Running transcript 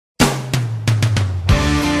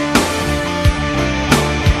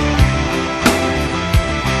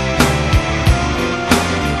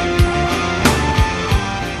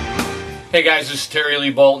Hey guys, this is Terry Lee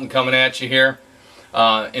Bolton coming at you here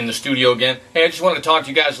in the studio again. Hey, I just want to talk to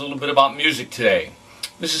you guys a little bit about music today.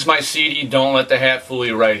 This is my CD, Don't Let the Hat Fool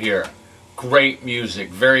You, right here. Great music,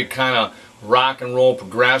 very kind of rock and roll,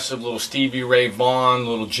 progressive, little Stevie Ray Vaughan,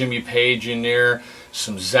 little Jimmy Page in there,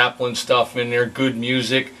 some Zeppelin stuff in there, good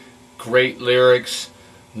music, great lyrics,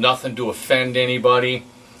 nothing to offend anybody.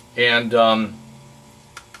 And I'd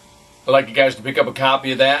like you guys to pick up a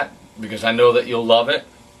copy of that because I know that you'll love it.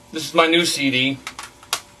 This is my new CD,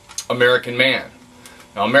 American Man.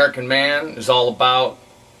 Now, American Man is all about,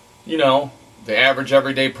 you know, the average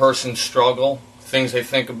everyday person's struggle, things they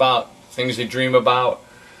think about, things they dream about,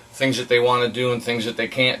 things that they want to do and things that they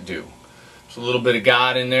can't do. There's a little bit of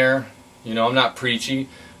God in there. You know, I'm not preachy,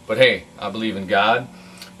 but hey, I believe in God.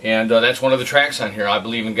 And that's one of the tracks on here, I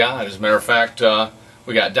Believe in God. As a matter of fact,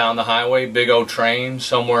 we got Down the Highway, Big O Train,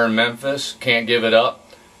 Somewhere in Memphis, Can't Give It Up,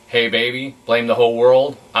 Hey Baby, Blame the Whole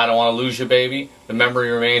World, I Don't Want to Lose You Baby, The Memory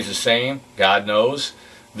Remains the Same, God Knows,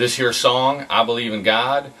 this here song, I Believe in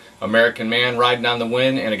God, American Man, Riding on the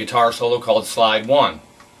Wind, and a guitar solo called Slide 1.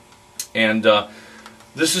 And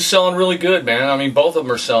this is selling really good, man. I mean, both of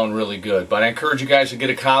them are selling really good. But I encourage you guys to get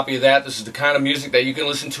a copy of that. This is the kind of music that you can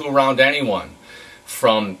listen to around anyone,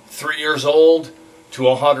 from 3 years old to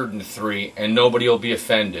 103, and nobody will be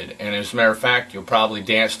offended. And as a matter of fact, you'll probably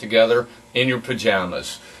dance together in your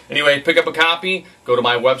pajamas. Anyway, pick up a copy, go to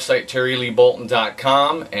my website,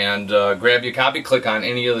 terryleebolton.com, and grab your copy. Click on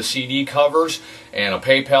any of the CD covers, and a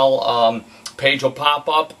PayPal page will pop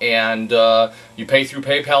up, and you pay through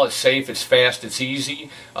PayPal. It's safe, it's fast, it's easy.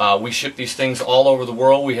 We ship these things all over the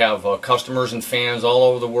world. We have customers and fans all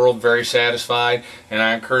over the world, very satisfied, and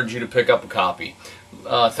I encourage you to pick up a copy.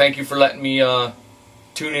 Thank you for letting me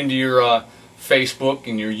tune into your Facebook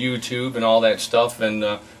and your YouTube and all that stuff,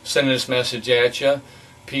 and sending this message at you.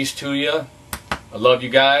 Peace to you. I love you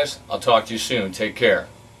guys. I'll talk to you soon. Take care.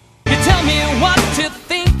 You tell me what to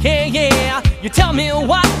think, yeah. You tell me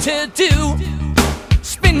what to do.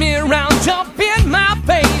 Spin me around, jump in my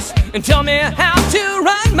face, and tell me how to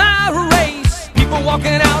run my race. People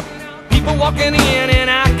walking out, people walking in, and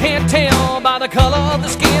I can't tell by the color of the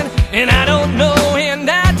skin, and I don't know, and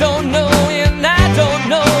I